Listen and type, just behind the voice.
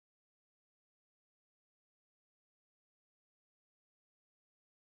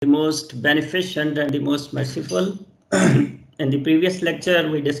most beneficent and the most merciful. In the previous lecture,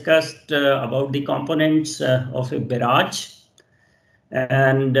 we discussed about the components of a barrage.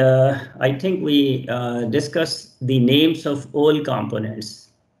 And I think we discussed the names of all components.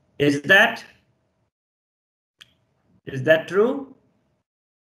 Is that true?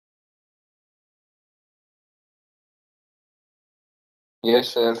 Yes,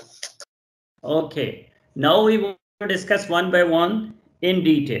 sir. Okay. Now we want to discuss one by one in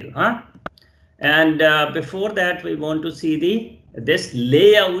detail, huh? And before that, we want to see this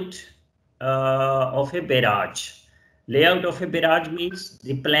layout of a barrage. Layout of a barrage means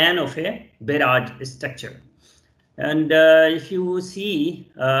the plan of a barrage structure. And if you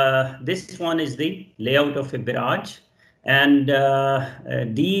see, this one is the layout of a barrage, and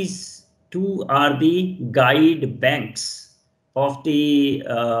these two are the guide banks of the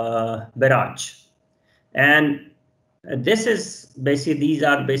barrage. And this is basically, these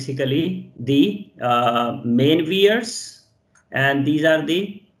are basically the main weirs, and these are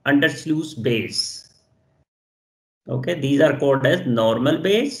the under sluice bays. Okay, these are called as normal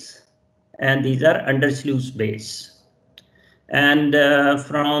bays, and these are under sluice bays. And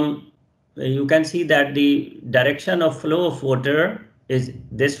from you can see that the direction of flow of water is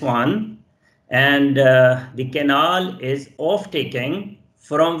this one, and the canal is off taking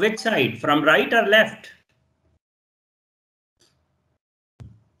from which side? From right or left?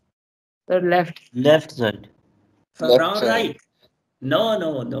 The left. Left side. From Left side. right.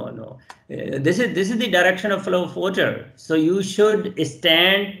 No. This is the direction of flow of water. So you should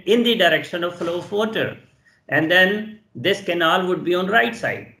stand in the direction of flow of water, and then this canal would be on right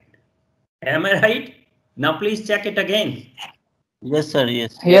side. Am I right? Now please check it again. Yes, sir.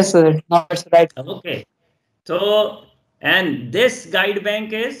 Yes. Yes, sir. No, it's right. Okay. So, and this guide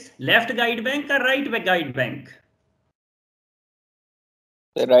bank is left guide bank or right guide bank?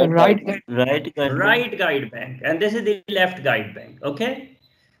 The right. Right. Right. Guide Right guide bank, and this is the left guide bank. Okay.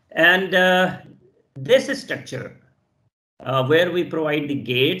 And this structure where we provide the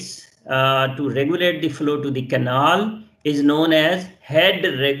gates to regulate the flow to the canal is known as head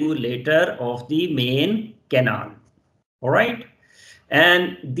regulator of the main canal. All right.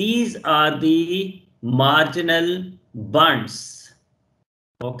 And these are the marginal bunds.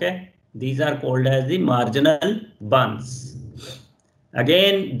 Okay. These are called as the marginal bunds.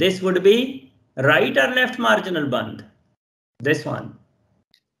 Again, this would be right or left marginal bund? This one.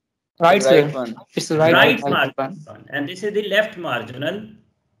 Right, sir. One. It's the right marginal bund. bund. And this is the left marginal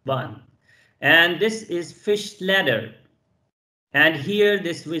bund. And this is fish ladder. And here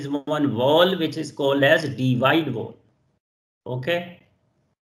this is one wall which is called as divide wall. Okay.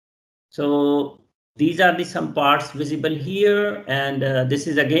 So these are the some parts visible here. And this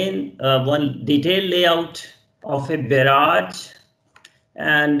is again one detailed layout of a barrage.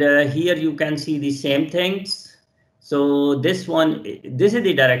 And here you can see the same things. So this one, this is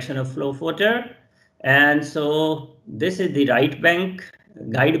the direction of flow of water. And so this is the right bank,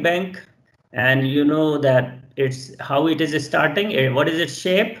 guide bank. And you know that it's how it is starting. What is its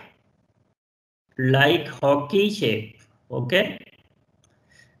shape? Like hockey shape. Okay.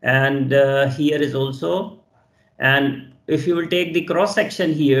 And here is also. And if you will take the cross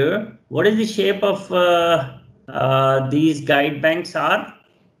section here, what is the shape of these guide banks are?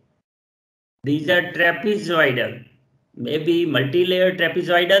 These are trapezoidal, maybe multi-layer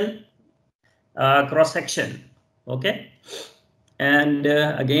trapezoidal cross section. Okay. And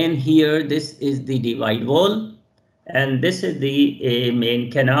again here this is the divide wall, and this is the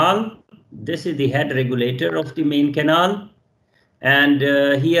main canal. This is the head regulator of the main canal. And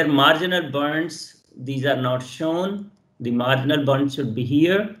here marginal burns, these are not shown. The marginal burns should be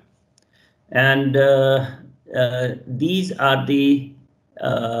here. And these are the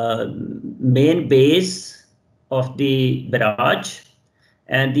main bays of the barrage,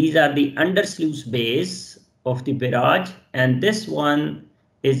 and these are the under sluice bays of the barrage, and this one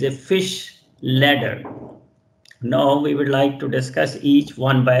is a fish ladder. Now we would like to discuss each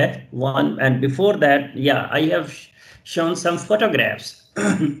one by one, and before that, yeah, I have shown some photographs,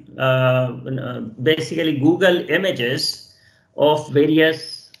 basically Google images of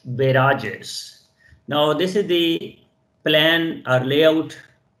various barrages. Now this is the plan or layout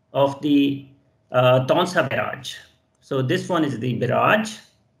of the Tonsa barrage. So this one is the barrage,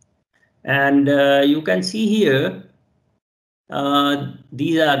 and you can see here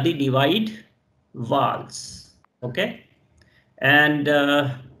these are the divide walls. Okay, and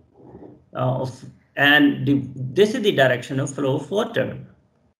this is the direction of flow of water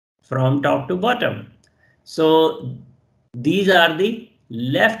from top to bottom. So these are the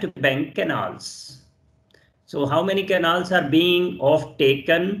left bank canals. So how many canals are being off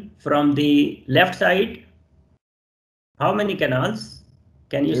taken from the left side? How many canals?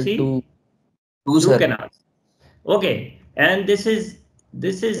 Can you see? Two canals. Okay, and this is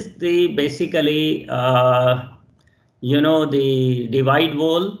the basically the divide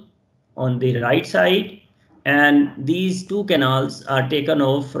wall on the right side, and these two canals are taken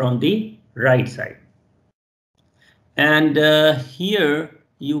off from the right side. And here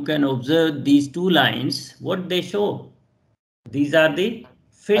you can observe these two lines. What they show? These are the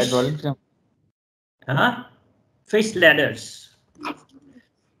fish. Fish ladders.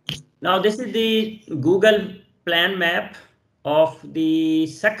 Now this is the Google plan map of the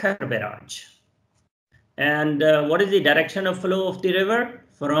Sakhar Barrage. And what is the direction of flow of the river?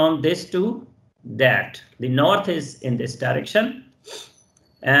 From this to that. The north is in this direction.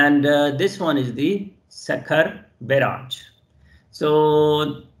 And this one is the Sakhar Barrage.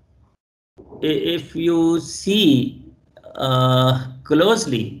 So if you see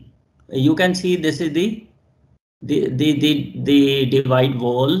closely, you can see this is the divide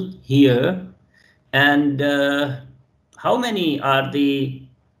wall here, and how many are the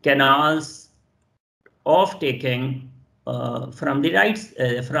canals off taking from the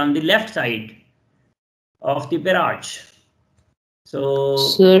left side of the barrage? So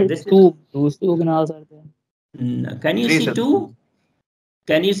sir, those two canals are there. Can you see two?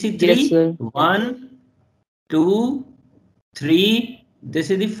 Can you see three? Yes, sir. 1, 2, 3.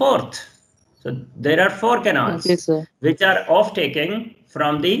 This is the fourth. So there are 4 canals, okay, sir, which are off taking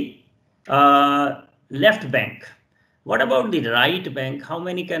from the left bank. What about the right bank? How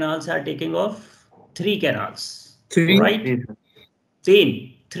many canals are taking off? 3 canals. 3. Right?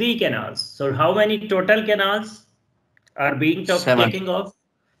 3 canals. So how many total canals are being taking off?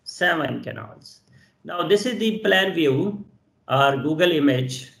 7 canals. Now this is the plan view or Google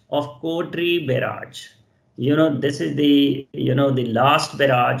image of Kotri Barrage. This is the the last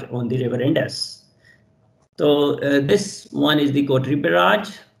barrage on the river Indus. So this one is the Kotri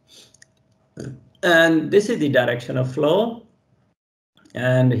Barrage, and this is the direction of flow.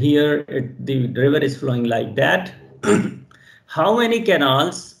 And here the river is flowing like that. How many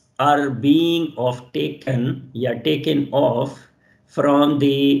canals are being taken off from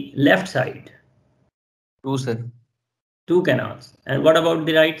the left side? 2, sir. 2 canals. And what about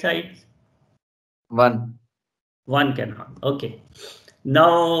the right side? 1. 1 canal. Okay.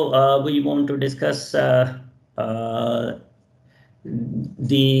 Now we want to discuss the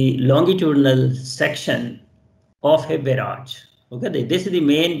longitudinal section of a barrage. Okay, this is the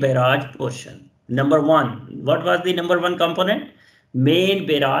main barrage portion. Number 1. What was the number 1 component? Main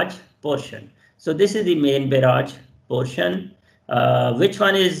barrage portion. So this is the main barrage portion. Which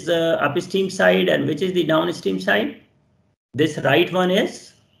one is upstream side and which is the downstream side? This right one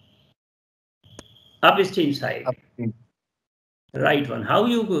is upstream side. Upstream. Right one. How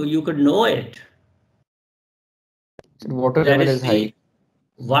you could know it? Water level is high.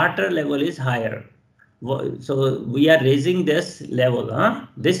 Water level is higher. So we are raising this level.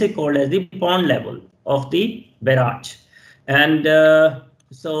 This is called as the pond level of the barrage. And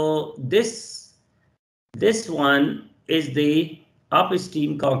so this one is the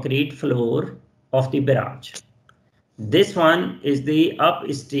upstream concrete floor of the barrage. This one is the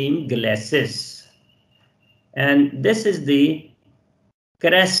upstream glacis. And this is the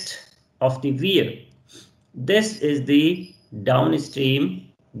crest of the Weir. This is the downstream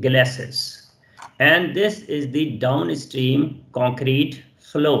glacis. And this is the downstream concrete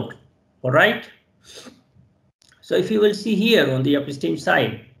floor. All right. So if you will see here on the upstream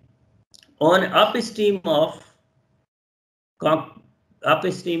side, on upstream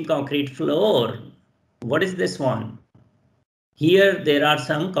concrete floor, what is this one? Here there are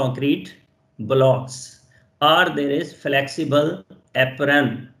some concrete blocks, or there is flexible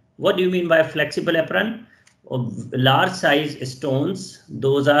apron. What do you mean by flexible apron? Large size stones,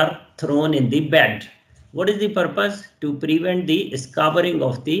 those are thrown in the bed. What is the purpose? To prevent the scoubering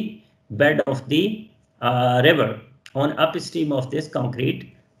of the bed of the river on upstream of this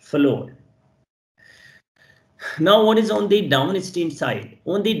concrete floor. Now what is on the downstream side?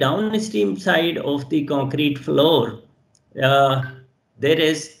 On the downstream side of the concrete floor, there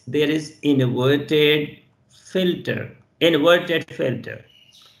is inverted filter.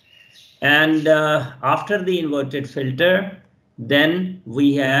 And after the inverted filter, then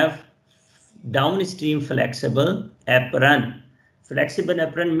we have downstream flexible apron. Flexible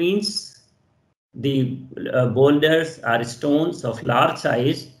apron means the boulders or stones of large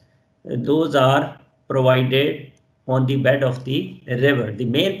size, those are provided on the bed of the river. The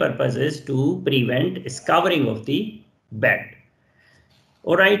main purpose is to prevent scouring of the bed.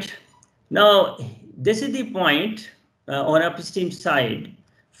 All right. Now, this is the point on upstream side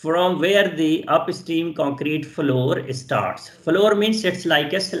from where the upstream concrete floor starts. Floor means it's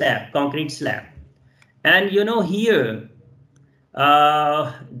like a slab, concrete slab. And you know here,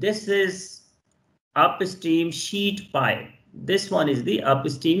 this is upstream sheet pile. This one is the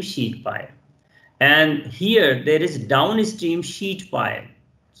upstream sheet pile. And here there is downstream sheet pile.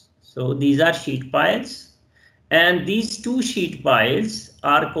 So these are sheet piles. And these two sheet piles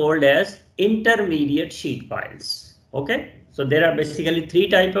are called as intermediate sheet piles. Okay, so there are basically three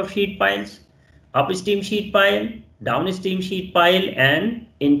types of sheet piles: upstream sheet pile, downstream sheet pile, and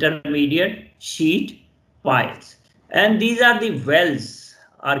intermediate sheet piles. And these are the wells,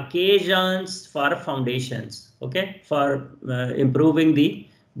 arcasions for foundations. Okay, for improving the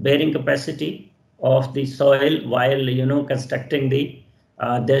bearing capacity of the soil while constructing the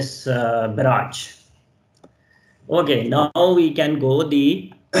this barrage. Okay, now we can go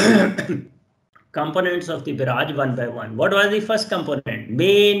the components of the barrage one by one. What was the first component?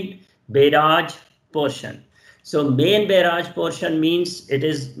 Main barrage portion. So main barrage portion means it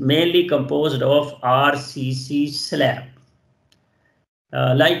is mainly composed of RCC slab.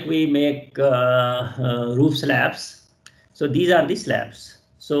 Like we make roof slabs. So these are the slabs.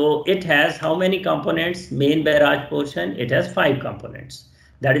 So it has how many components? Main barrage portion, it has 5 components.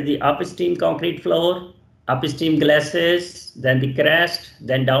 That is the upstream concrete floor, upstream glasses, then the crest,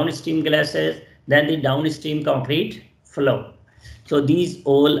 then downstream glasses, then the downstream concrete floor. So these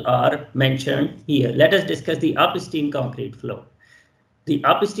all are mentioned here. Let us discuss the upstream concrete floor. The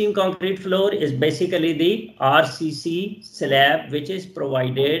upstream concrete floor is basically the RCC slab which is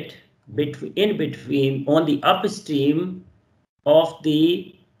provided in between on the upstream of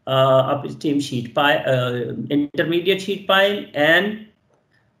the upstream sheet pile, intermediate sheet pile, and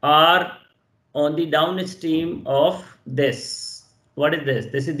are on the downstream of this. What is this?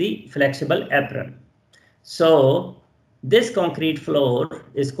 This is the flexible apron. So this concrete floor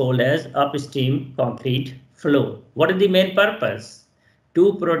is called as upstream concrete floor. What is the main purpose?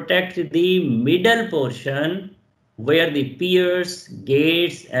 To protect the middle portion where the piers,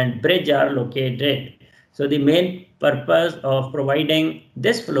 gates, and bridge are located. So the main purpose of providing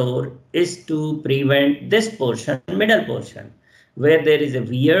this floor is to prevent this portion, middle portion, where there is a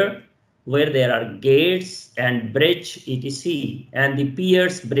weir, where there are gates and bridge etc. And the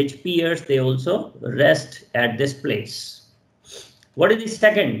piers, bridge piers, they also rest at this place. What is the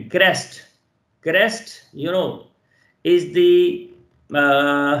second? Crest. Crest, is the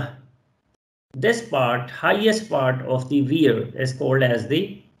this part, highest part of the weir is called as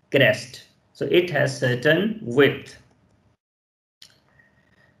the crest. So it has certain width.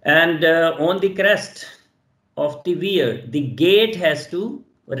 And on the crest of the weir, the gate has to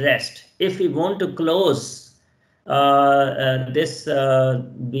rest. If we want to close this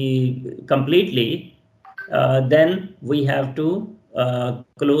completely, then we have to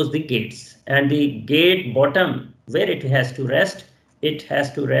close the gates, and the gate bottom where it has to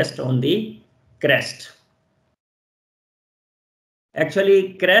rest on the crest.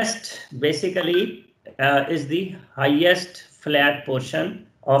 Actually, crest basically is the highest flat portion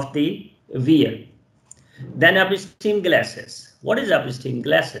of the weir. Then upstream glasses. What is upstream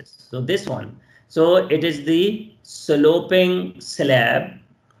glasses? So this one. So it is the sloping slab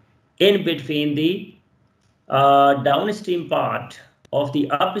in between the downstream part of the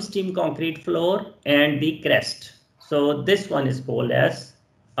upstream concrete floor and the crest. So this one is called as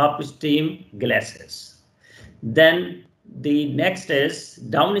upstream glasses. Then the next is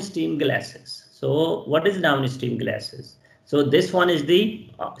downstream glasses. So what is downstream glasses? So this one is the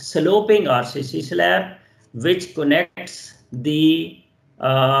sloping RCC slab which connects the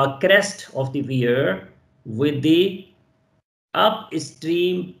crest of the weir with the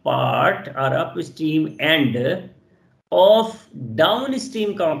upstream part or upstream end of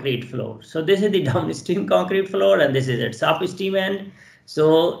downstream concrete floor. So this is the downstream concrete floor and this is its upstream end.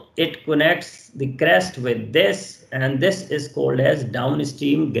 So it connects the crest with this, and this is called as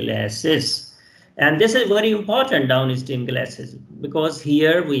downstream glasses. And this is very important, downstream glasses, because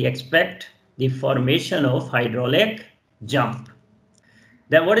here we expect the formation of hydraulic jump.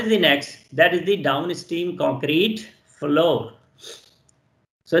 Then what is the next? That is the downstream concrete floor.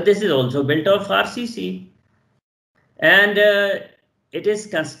 So this is also built of RCC, and it is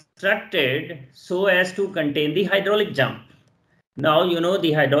constructed so as to contain the hydraulic jump. Now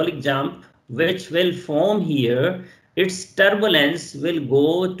the hydraulic jump which will form here, its turbulence will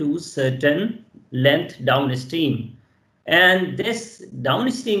go to certain length downstream, and this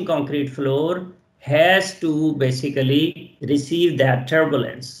downstream concrete floor has to basically receive that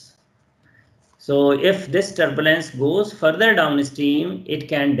turbulence. So if this turbulence goes further downstream, it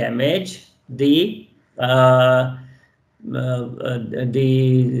can damage the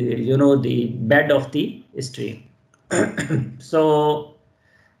the bed of the stream. So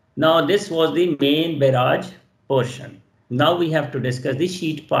now this was the main barrage portion. Now we have to discuss the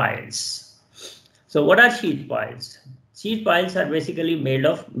sheet piles. So what are sheet piles? Sheet piles are basically made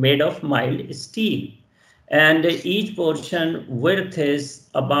of mild steel, and each portion width is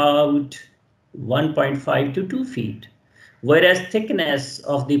about 1.5 to 2 feet, whereas thickness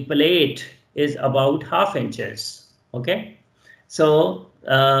of the plate is about ½ inches. Okay, so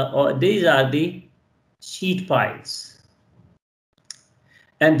these are the sheet piles,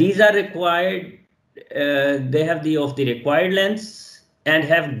 and these are required. They have the required lengths and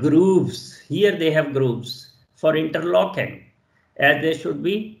have grooves. Here they have grooves for interlocking, as there should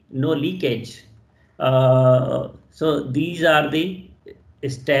be no leakage. So these are the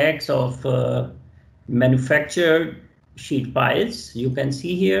stacks of manufactured sheet piles you can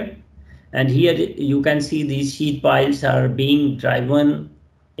see here, and here you can see these sheet piles are being driven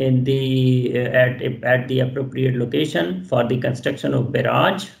in the at the appropriate location for the construction of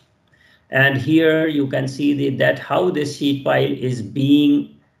barrage. And here you can see that how this sheet pile is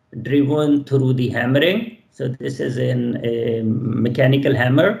being driven through the hammering. So this is a mechanical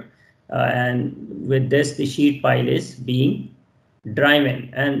hammer, and with this the sheet pile is being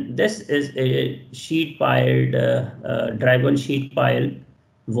driven, and this is a sheet piled driven sheet pile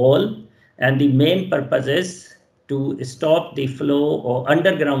wall, and the main purpose is to stop the flow of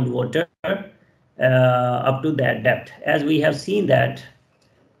underground water up to that depth. As we have seen that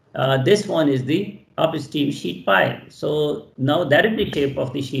this one is the upstream sheet pile. So now that is the shape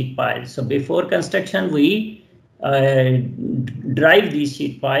of the sheet pile. So before construction, we drive these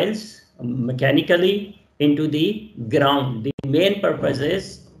sheet piles mechanically into the ground. The main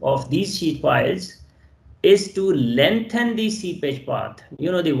purpose of these sheet piles is to lengthen the seepage path.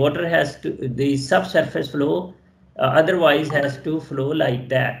 The water has to, the subsurface flow otherwise has to flow like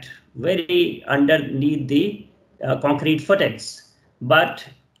that, very underneath the concrete footings. But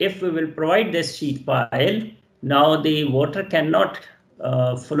if we will provide this sheet pile, now the water cannot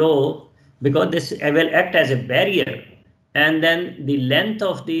flow, because this will act as a barrier, and then the length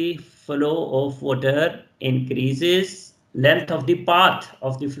of the flow of water increases, length of the path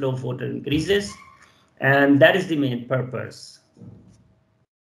of the flow of water increases, and that is the main purpose.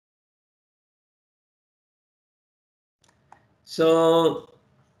 So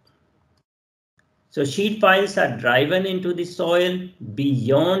sheet piles are driven into the soil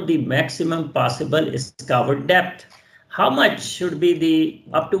beyond the maximum possible covered depth. How much should be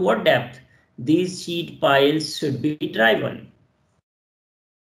up to what depth these sheet piles should be driven?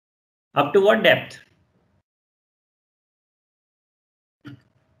 Up to what depth?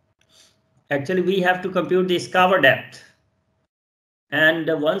 Actually, we have to compute the cover depth. And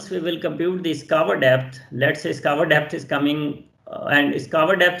once we will compute the cover depth, let's say cover depth is coming, and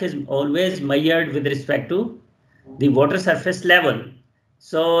cover depth is always measured with respect to the water surface level.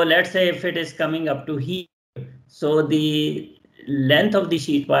 So let's say if it is coming up to here, so the length of the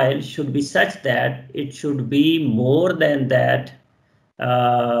sheet pile should be such that it should be more than that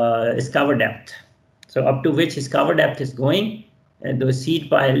cover depth. So up to which cover depth is going, and the sheet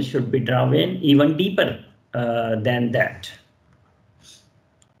pile should be driven even deeper than that.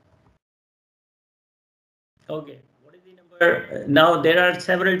 Okay, what is the number? Now there are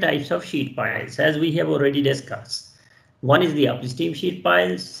several types of sheet piles, as we have already discussed. One is the upstream sheet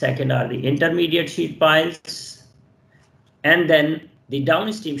piles, second are the intermediate sheet piles, and then the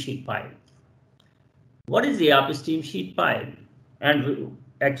downstream sheet pile. What is the upstream sheet pile? And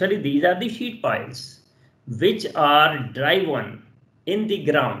actually these are the sheet piles which are driven in the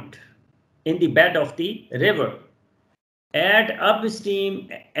ground, in the bed of the river, at upstream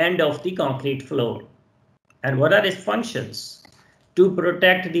end of the concrete floor. And what are its functions? To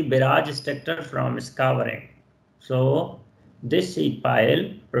protect the barrage structure from scouring. So this sheet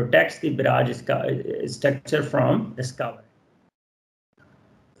pile protects the barrage structure from scouring.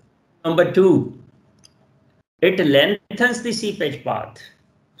 Number two, it lengthens the seepage path.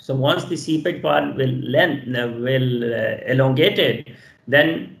 So once the seepage path will elongate it,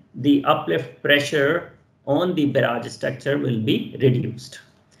 then the uplift pressure on the barrage structure will be reduced.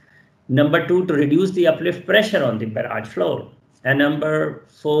 Number two, to reduce the uplift pressure on the barrage floor. And number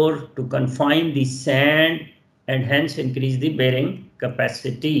four, to confine the sand and hence increase the bearing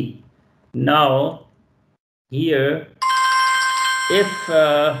capacity. Now, here, if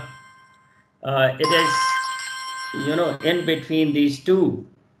it is, in between these two,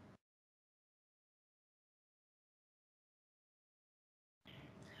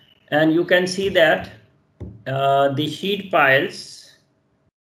 and you can see that the sheet piles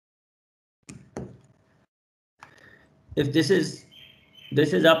if this is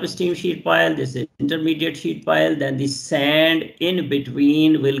upstream sheet pile, this is intermediate sheet pile, then the sand in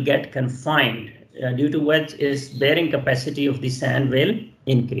between will get confined, due to which its bearing capacity of the sand will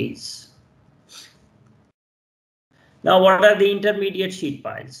increase. Now, what are the intermediate sheet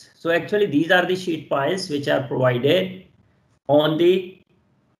piles? So actually, these are the sheet piles which are provided on the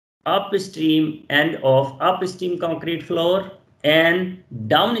upstream end of upstream concrete floor and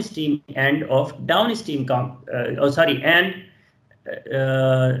downstream end of downstream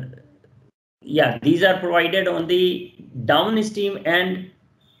these are provided on the downstream end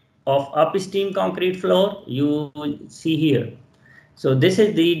of upstream concrete floor. You see here. So this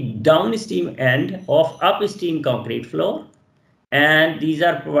is the downstream end of upstream concrete floor, and these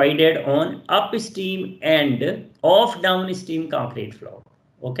are provided on upstream end of downstream concrete floor.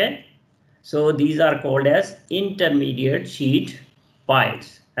 Okay, so these are called as intermediate sheet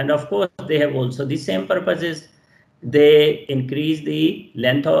piles, and of course they have also the same purposes. They increase the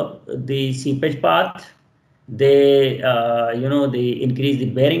length of the seepage path. They they increase the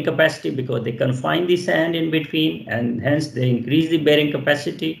bearing capacity because they confine the sand in between, and hence they increase the bearing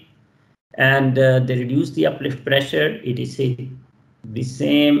capacity, and they reduce the uplift pressure. It is the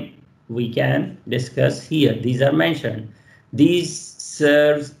same we can discuss here. These are mentioned. These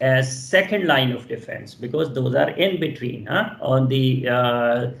serves as second line of defense because those are in between on the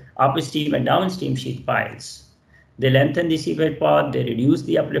upstream and downstream sheet piles. They lengthen the seepage path, they reduce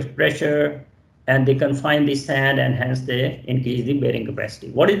the uplift pressure, and they confine the sand, and hence they increase the bearing capacity.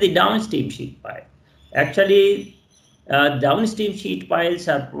 What is the downstream sheet pile? Actually, downstream sheet piles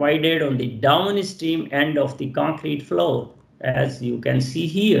are provided on the downstream end of the concrete floor, as you can see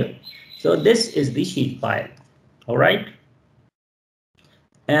here. So this is the sheet pile, all right?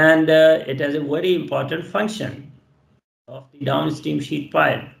 And it has a very important function of the downstream sheet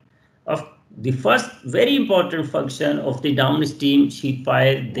pile. Of the first very important function of the downstream sheet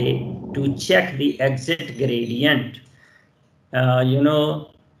pile, to check the exit gradient.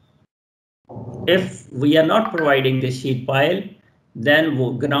 If we are not providing the sheet pile, then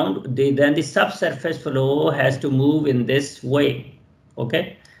the subsurface flow has to move in this way.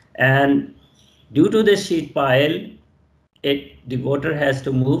 Okay, and due to the sheet pile, the water has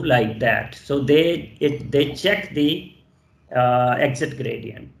to move like that. So they check the exit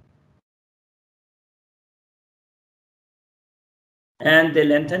gradient, and they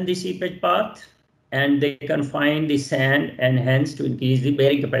lengthen the seepage path, and they confine the sand, and hence to increase the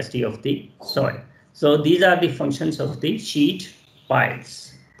bearing capacity of the soil. So these are the functions of the sheet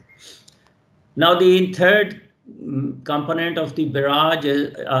piles. Now the third component of the barrage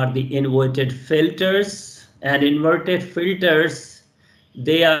are the inverted filters, and inverted filters,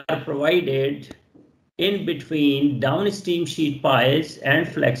 they are provided in between downstream sheet piles and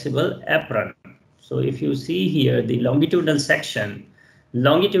flexible apron. So if you see here the longitudinal section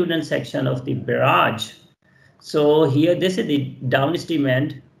of the barrage. So here this is the downstream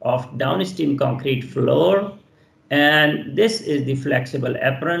end of downstream concrete floor, and this is the flexible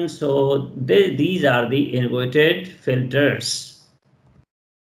apron. So these are the inverted filters.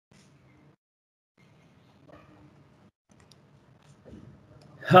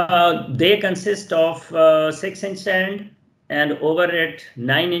 They consist of 6-inch sand, and over it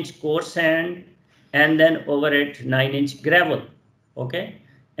 9-inch coarse sand, and then over it 9-inch gravel. Okay,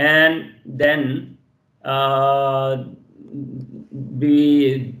 and then to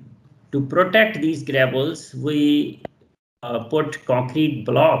protect these gravels, we put concrete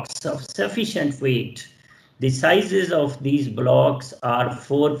blocks of sufficient weight. The sizes of these blocks are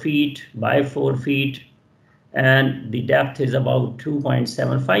 4 feet by 4 feet, and the depth is about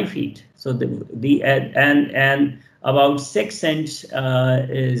 2.75 feet. So and about 6-inch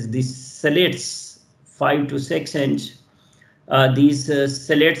is the slits, 5 to 6 inch. These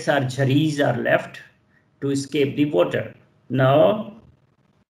slits are jharis are left to escape the water. Now,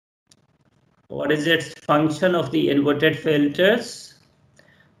 what is its function of the inverted filters?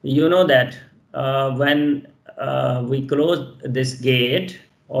 You know that when we close this gate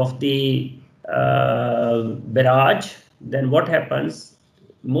of the barrage, then what happens?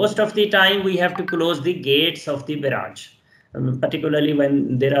 Most of the time we have to close the gates of the barrage, particularly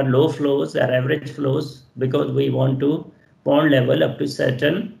when there are low flows or average flows, because we want to pond level up to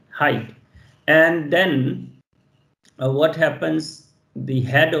certain height. And then what happens? The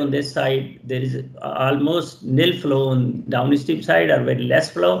head on this side, there is almost nil flow on downstream side, or very less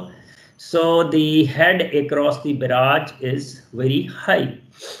flow. So the head across the barrage is very high.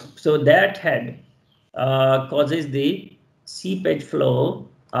 So that head causes the seepage flow,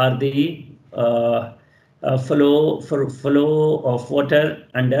 or the flow of water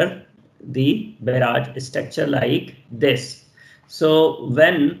under the barrage structure like this. So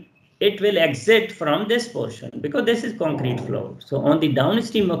when it will exit from this portion, because this is concrete floor. So on the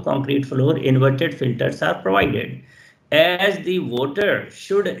downstream of concrete floor, inverted filters are provided. As the water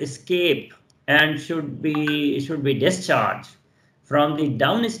should escape and should be discharged from the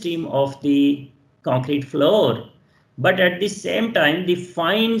downstream of the concrete floor, but at the same time the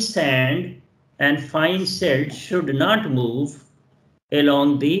fine sand and fine silt should not move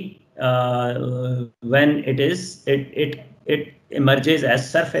along the when it emerges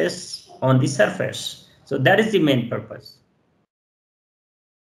as surface on the surface. So that is the main purpose.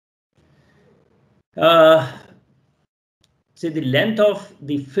 See, the length of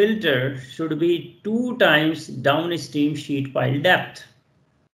the filter should be 2 times downstream sheet pile depth.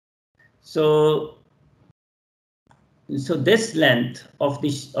 So this length of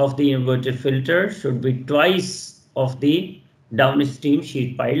the inverted filter should be twice of the downstream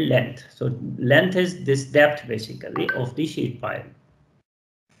sheet pile length. So length is this depth basically of the sheet pile.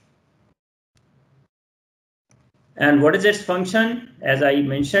 And what is its function? As I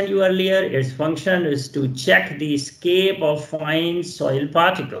mentioned you earlier, its function is to check the escape of fine soil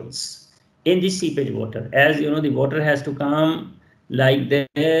particles in the seepage water. As you know, the water has to come like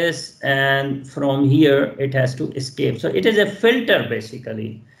this, and from here it has to escape. So it is a filter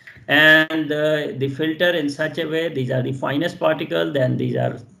basically. And the filter in such a way, these are the finest particles, then these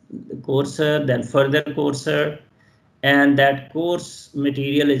are coarser, then further coarser, and that coarse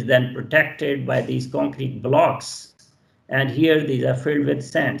material is then protected by these concrete blocks, and here these are filled with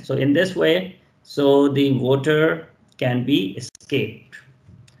sand. So in this way, so the water can be escaped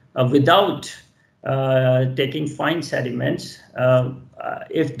without taking fine sediments.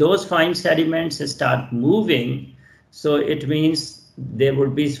 If those fine sediments start moving, so it means there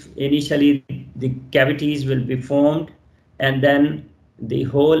would be initially the cavities will be formed, and then the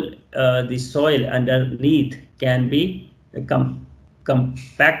whole the soil underneath can be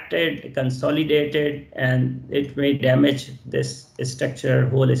compacted, consolidated, and it may damage this structure,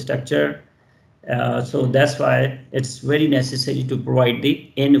 whole structure. So that's why it's very necessary to provide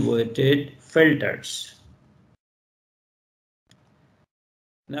the inverted filters.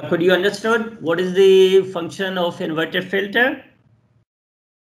 Now, could you understand what is the function of inverted filter?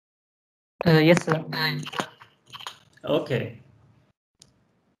 Yes, sir. Okay.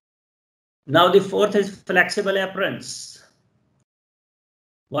 Now the fourth is flexible aprons.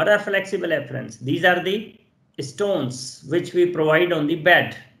 What are flexible aprons? These are the stones which we provide on the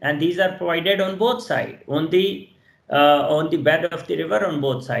bed, and these are provided on both sides, on the bed of the river on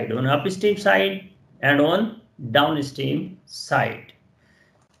both sides, on upstream side and on downstream side.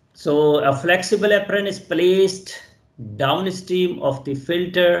 So a flexible apron is placed downstream of the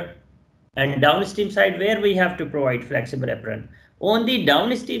filter, and downstream side where we have to provide flexible apron on the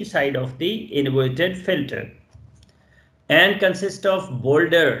downstream side of the inverted filter, and consist of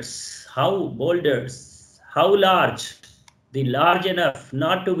boulders. How boulders? How large? The large enough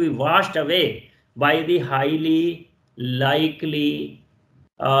not to be washed away by the highest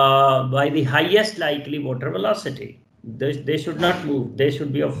likely water velocity. They should not move. They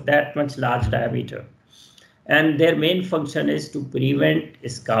should be of that much large diameter. And their main function is to prevent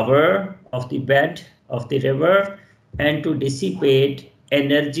scour of the bed of the river and to dissipate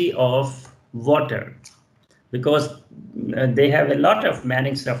energy of water, because they have a lot of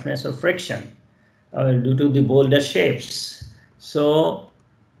Manning's roughness or friction due to the boulder shapes. So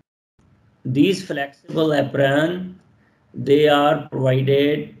these flexible apron, they are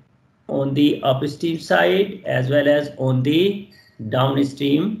provided on the upstream side as well as on the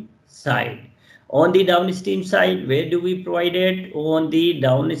downstream side. On the downstream side, where do we provide it? On the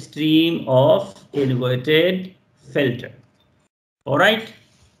downstream of inverted filter. All right.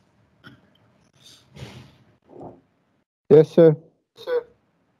 Yes, sir.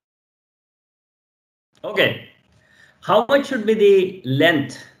 Okay. How much should be the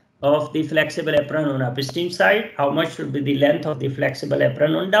length of the flexible apron on upstream side? How much should be the length of the flexible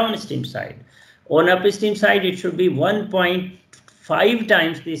apron on downstream side? On upstream side, it should be 1.5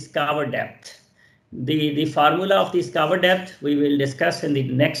 times the scour depth. The formula of the scour depth we will discuss in the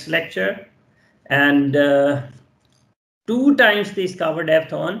next lecture, and 2 times the scour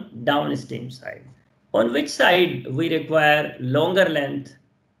depth on downstream side. On which side we require longer length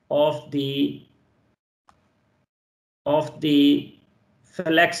of the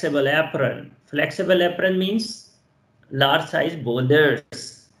flexible apron. Flexible apron means large size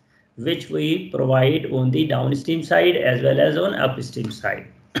boulders, which we provide on the downstream side as well as on upstream side.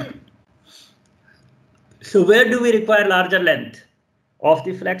 So where do we require larger length of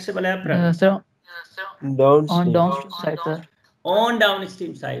the flexible apron? So Downstream. on downstream side, sir. on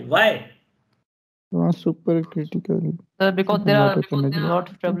downstream side. Why? Super critical. Because there are Water a management. lot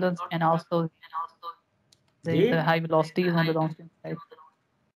of turbulence and also See? the high velocities on the downstream side.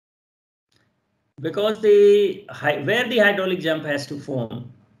 Because where the hydraulic jump has to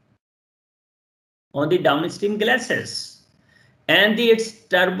form? On the downstream glacis, and its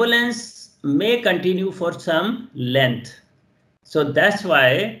turbulence may continue for some length. So that's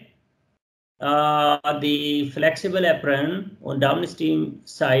why the flexible apron on downstream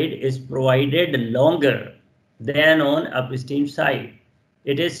side is provided longer than on upstream side.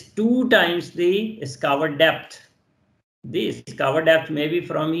 It is 2 times the scour depth. This scour depth may be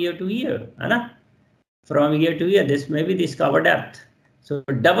from here to here, Anna? From here to here, this may be the scour depth. So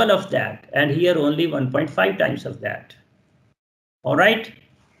double of that, and here only 1.5 times of that. All right.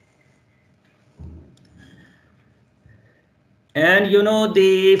 And you know,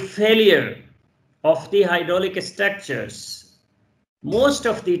 the failure of the hydraulic structures, most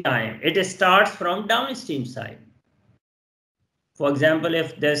of the time, it starts from downstream side. For example,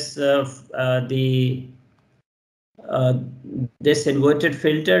 if this this inverted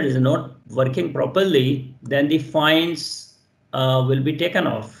filter is not working properly, then the fines will be taken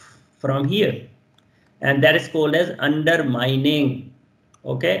off from here, and that is called as undermining,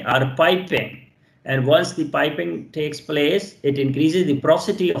 okay, or piping. And once the piping takes place, it increases the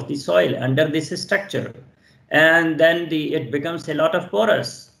porosity of the soil under this structure, and then it becomes a lot of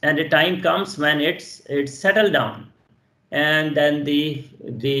porous, and the time comes when it's settled down, and then the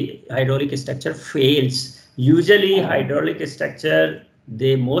hydraulic structure fails. Usually hydraulic structure,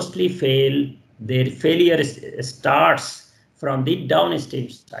 they mostly fail. Their failure starts from the downstream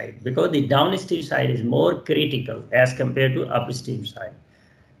side, because the downstream side is more critical as compared to upstream side.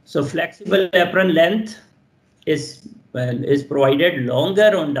 So flexible apron length is provided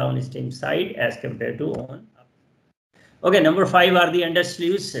longer on downstream side as compared to on. Okay, number 5 are the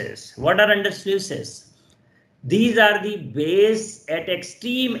undersluices. What are undersluices? These are the bays at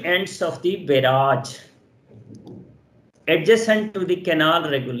extreme ends of the barrage, adjacent to the canal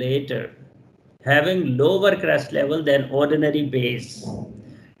regulator, having lower crest level than ordinary bays.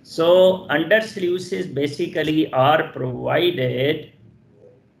 So undersluices basically are provided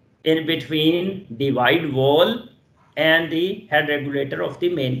in between the wide wall and the head regulator of the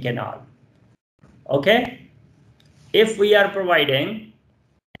main canal. Okay, if we are providing,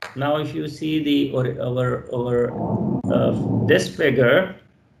 now if you see the this figure,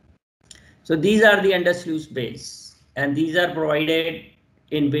 so these are the undersluice bays, and these are provided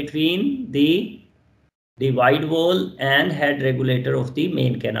in between the wide wall and head regulator of the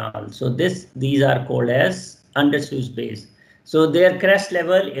main canal. So these are called as undersluice bays. So their crest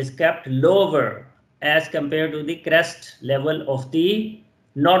level is kept lower as compared to the crest level of the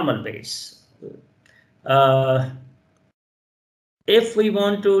normal bays. If we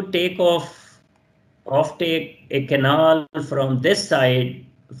want to take a canal from this side,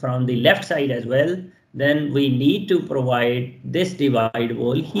 from the left side as well, then we need to provide this divide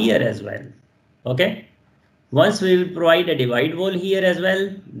wall here as well. Okay. Once we will provide a divide wall here as well,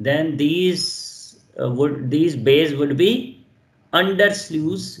 then these bays would be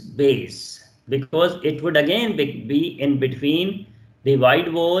undersluice bays, because it would again be in between the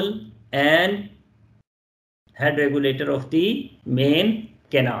wide wall and head regulator of the main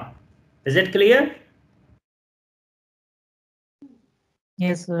canal. Is it clear?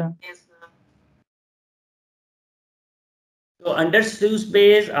 Yes, sir. So undersluice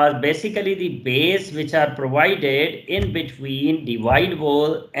bays are basically the bays which are provided in between the wide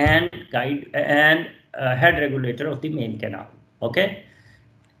wall and head regulator of the main canal. Okay,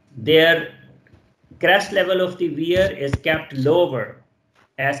 their crest level of the weir is kept lower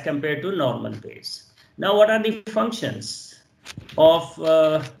as compared to normal bays. Now, what are the functions of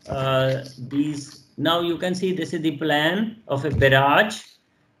these? Now you can see this is the plan of a barrage.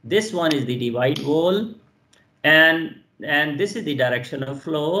 This one is the divide wall, and this is the direction of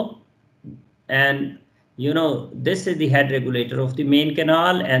flow, and you know, this is the head regulator of the main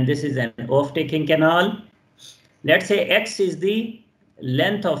canal, and this is an off-taking canal. Let's say X is the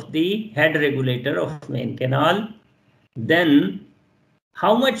length of the head regulator of main canal. Then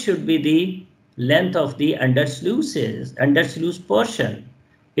how much should be the length of the undersluice portion?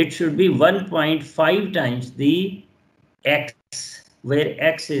 It should be 1.5 times the X, where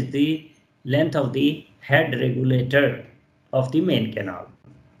X is the length of the head regulator of the main canal.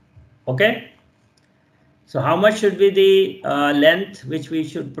 Okay. So how much should be the length which we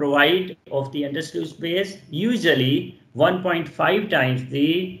should provide of the undersluice base? Usually 1.5 times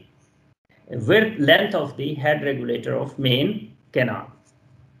the length of the head regulator of main canal.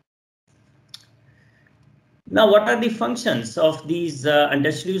 Now, what are the functions of these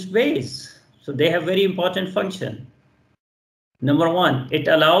undersluice bays? So they have very important function. Number one, it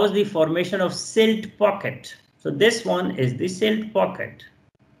allows the formation of silt pocket. So this one is the silt pocket,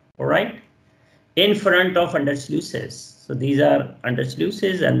 all right, in front of undersluices. So these are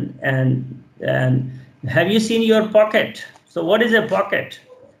undersluices, and have you seen your pocket? So what is a pocket?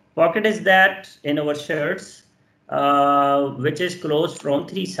 Pocket is that in our shirts, which is closed from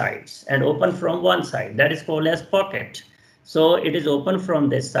three sides and open from one side. That is called as pocket. So it is open from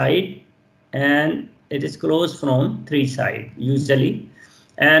this side and it is closed from three sides usually.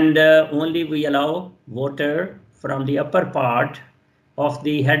 And only we allow water from the upper part of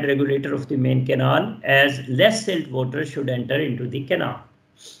the head regulator of the main canal, as less silt water should enter into the canal.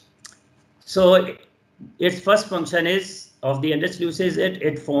 So its first function is of the undersluice is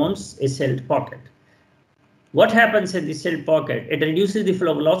it forms a silt pocket. What happens in the silt pocket? It reduces the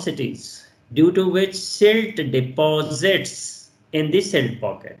flow velocities, due to which silt deposits in the silt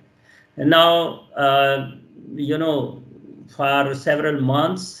pocket. And now, you know, for several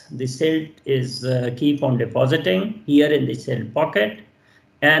months, the silt is keep on depositing here in the silt pocket,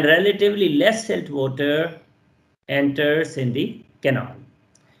 and relatively less silt water enters in the canal.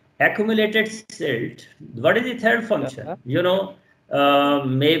 Accumulated silt, what is the third function? You know,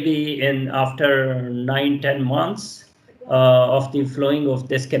 maybe in after 9-10 months of the flowing of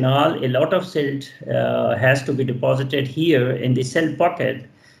this canal, a lot of silt has to be deposited here in the silt pocket.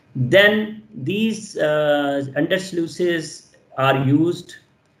 Then these undersluices are used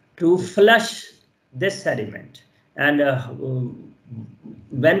to flush this sediment. And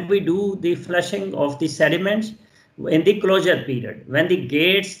when we do the flushing of the sediments in the closure period, when the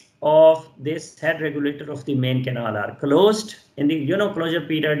gates of this head regulator of the main canal are closed in the closure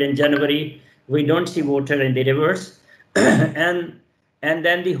period in January, we don't see water in the rivers, and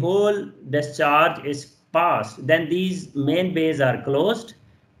then the whole discharge is passed. Then these main bays are closed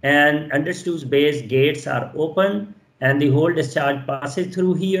and undersluice bays gates are open, and the whole discharge passes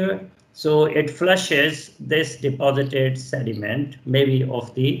through here. So it flushes this deposited sediment, maybe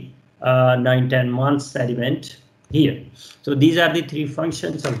of the 9-10 months sediment here. So these are the three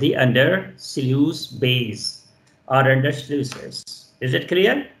functions of the undersluice bays or undersluices. Is it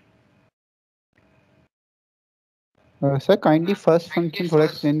clear? Sir, kindly first function थोड़ा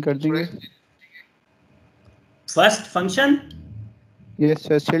explain कर देंगे? First function? Yes,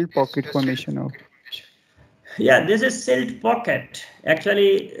 sir. Silt pocket formation of. Yeah, this is silt pocket.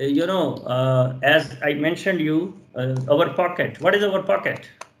 Actually, as I mentioned you, our pocket. What is our pocket?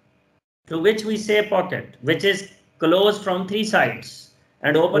 To which we say pocket, which is closed from three sides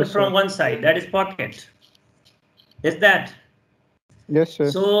and open from one side. That is pocket. Is that? Yes,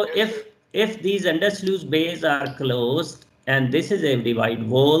 sir. So if these undersluice bays are closed and this is a divide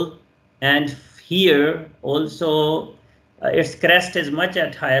wall, and here also its crest is much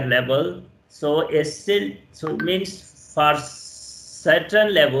at higher level, so a silt, so it means for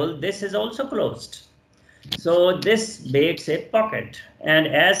certain level this is also closed. So this makes a pocket, and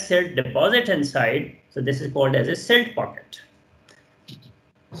as silt deposit inside, so this is called as a silt pocket.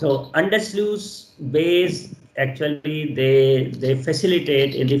 So undersluice bays actually they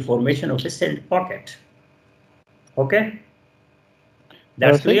facilitate in the formation of a silt pocket. Okay,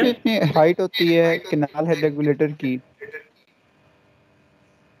 that's clear. कितनी height होती है canal head regulator की?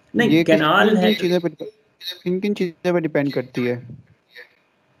 नहीं, canal head किन चीजों पर depend करती है?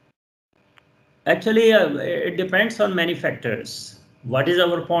 Actually, it depends on many factors. What is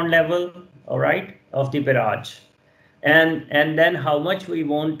our pond level, all right, of the barrage, and then how much we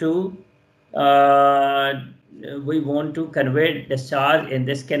want to convey discharge in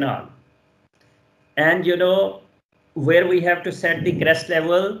this canal, and where we have to set the crest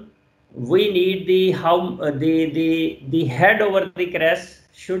level. We need the head over the crest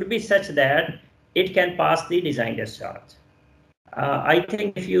should be such that it can pass the design discharge. I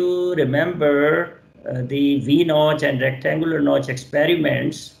think if you remember the V notch and rectangular notch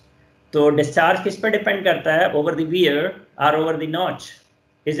experiments, तो discharge किस पे depend करता है? Over the weir or over the notch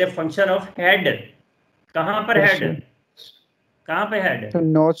is a function of head. कहाँ पर head? कहाँ पे head?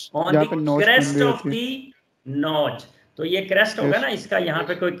 Notch. On the crest of the notch. तो ये crest होगा ना, इसका यहाँ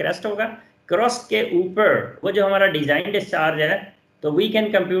पे कोई crest होगा. Crest के ऊपर वो जो हमारा design discharge है, तो we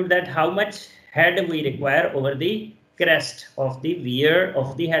can compute that how much head we require over the crest of the weir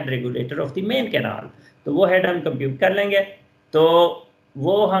of the head regulator of the main canal. तो वो head हम compute कर लेंगे. तो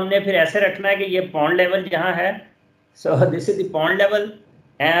वो हमने फिर ऐसे रखना है कि ये pond level जहाँ है, so this is the pond level,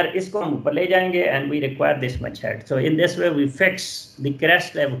 and इसको हम ऊपर ले जाएंगे, and we require this much head. So in this way we fix the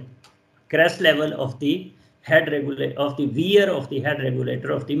crest level of the head regulator of the weir of the head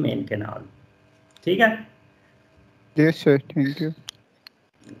regulator of the main canal. ठीक है? Yes, sir. Thank you.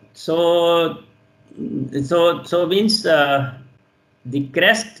 So means the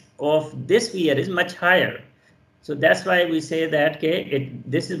crest of this weir is much higher. So that's why we say that okay,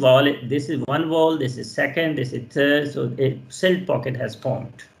 this is wall, this is one wall, this is second, this is third. So a silt pocket has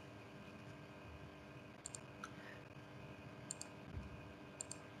formed.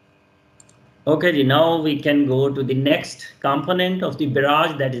 Okay, now we can go to the next component of the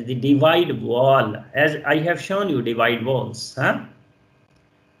barrage, that is the divide wall. As I have shown you divide walls, huh?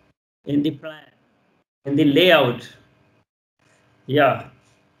 In the plan, in the layout. Yeah,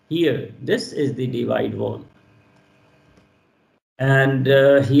 here, this is the divide wall. And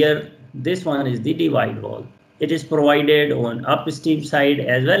here, this one is the divide wall. It is provided on upstream side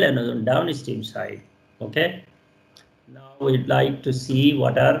as well as on downstream side. Okay. Now we'd like to see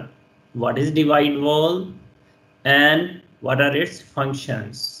what is divide wall and what are its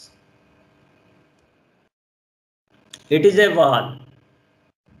functions. It is a wall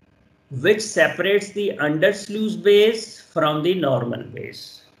which separates the undersluice base from the normal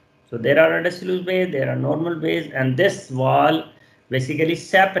base. So there are undersluice base, there are normal base, and this wall basically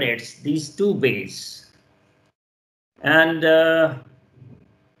separates these two bases. And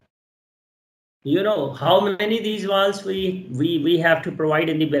you know how many these walls we have to provide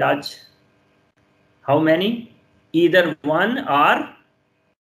in the barrage? How many? Either one or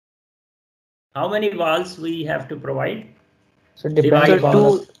how many walls we have to provide? So depends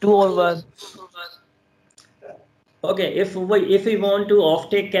on two or one. Okay, if we want to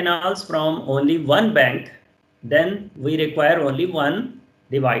offtake canals from only one bank, then we require only one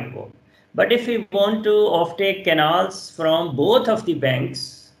divide wall. But if we want to offtake canals from both of the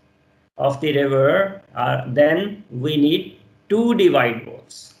banks of the river, then we need two divide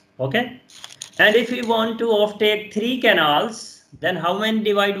walls. Okay, and if we want to offtake 3 canals, then how many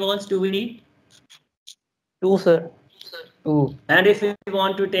divide walls do we need? 2, sir. 2. And if we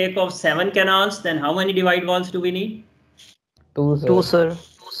want to take off 7 canals, then how many divide walls do we need? 2, sir. 2, sir.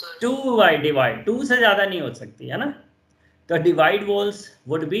 2 by divide. 2 से ज़्यादा नहीं हो सकती है ना? The divide walls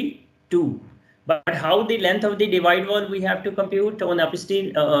would be 2. But how the length of the divide wall we have to compute on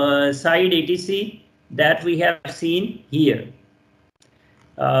upstream side etc. that we have seen here.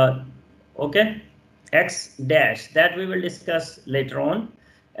 Okay, x dash that we will discuss later on,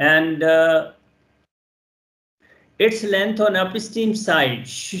 and its length on upstream side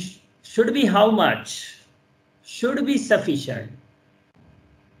should be how much? Should be sufficient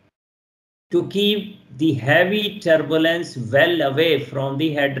to keep the heavy turbulence well away from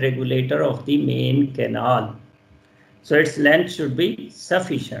the head regulator of the main canal. So its length should be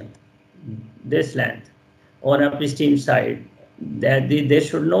sufficient. This length on upstream side, that there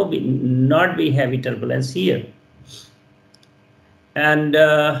should not be heavy turbulence here. And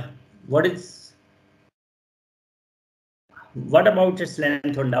what about its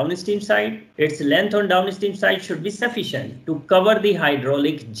length on downstream side? Its length on downstream side should be sufficient to cover the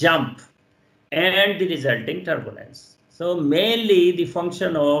hydraulic jump and the resulting turbulence. So mainly the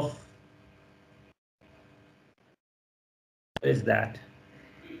function of is that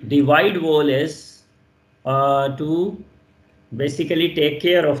divide wall is to basically take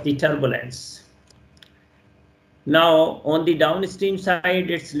care of the turbulence. Now on the downstream side,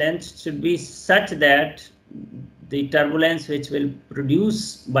 its length should be such that the turbulence which will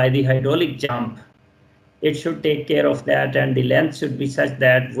produce by the hydraulic jump, it should take care of that, and the length should be such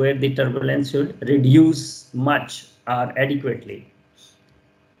that where the turbulence should reduce much or adequately.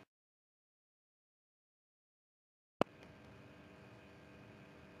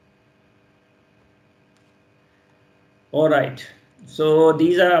 All right, so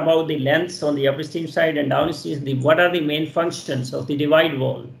these are about the lengths on the upstream side and downstream. What are the main functions of the divide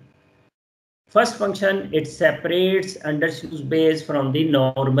wall? First function, it separates undersluice base from the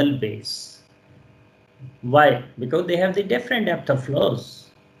normal base. Why? Because they have the different depth of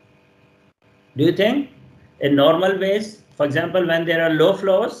flows. Do you think a normal base, for example, when there are low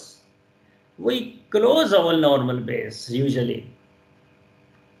flows, we close our normal base usually,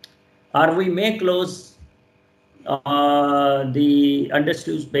 or we may close the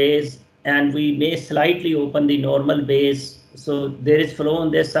undersluice base and we may slightly open the normal base, so there is flow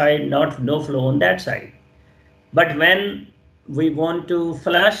on this side, no flow on that side. But when we want to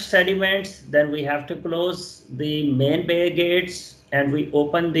flush sediments, then we have to close the main bay gates and we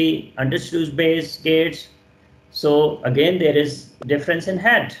open the undersluice base gates. So again, there is difference in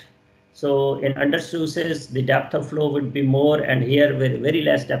head. So in undersluices, the depth of flow would be more, and here very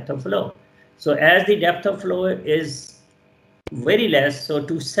less depth of flow. So as the depth of flow is very less, so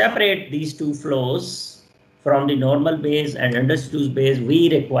to separate these two flows from the normal base and undersluice base, we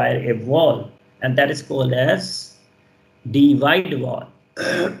require a wall, and that is called as divide wall.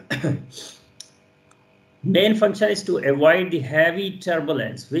 Main function is to avoid the heavy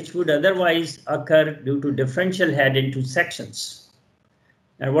turbulence which would otherwise occur due to differential head into sections.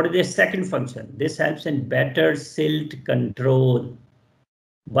 And what is the second function? This helps in better silt control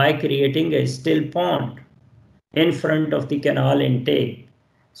by creating a still pond in front of the canal intake.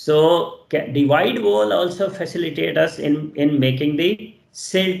 So divide wall also facilitate us in making the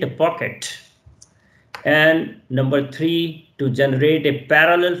silt pocket. And number 3, to generate a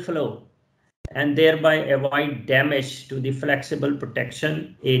parallel flow and thereby avoid damage to the flexible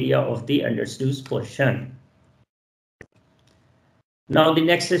protection area of the undersluice portion. Now the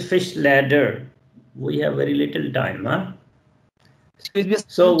next is fish ladder. We have very little time, huh?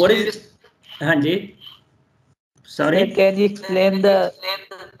 So what is Hanji? Sorry. Can you explain the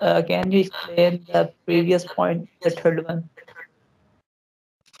previous point, the third one?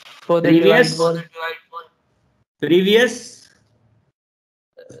 For the Previous? divide wall. Previous?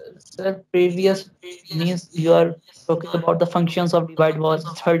 Sir, previous means you are talking about the functions of divide wall.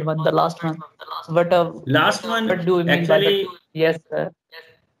 The third one, the last one. Last one, what do you mean actually, by that? Yes, sir.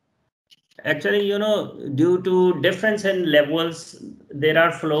 Actually, you know, due to difference in levels, there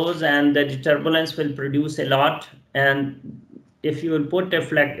are flows and the turbulence will produce a lot. And if you will put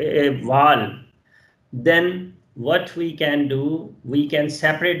a wall, then what we can do, we can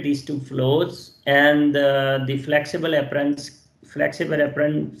separate these two flows, and the flexible aprons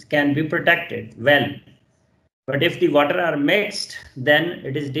can be protected well. But if the water are mixed, then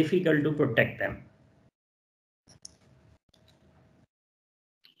it is difficult to protect them.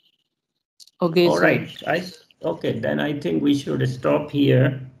 Okay. All right. Okay, then I think we should stop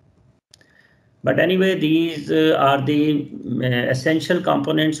here. But anyway, these are the essential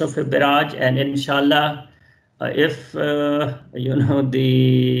components of a barrage, and inshallah, if you know,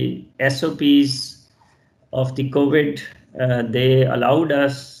 the SOPs of the COVID they allow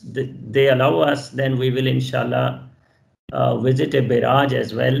us, then we will inshallah visit a barrage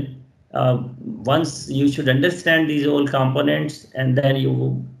as well. Once you should understand these all components, and then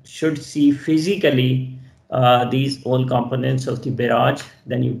you should see physically these all components of the barrage,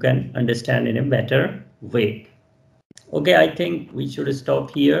 then you can understand in a better way. Okay, I think we should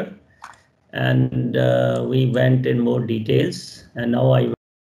stop here, and we went in more details, and now I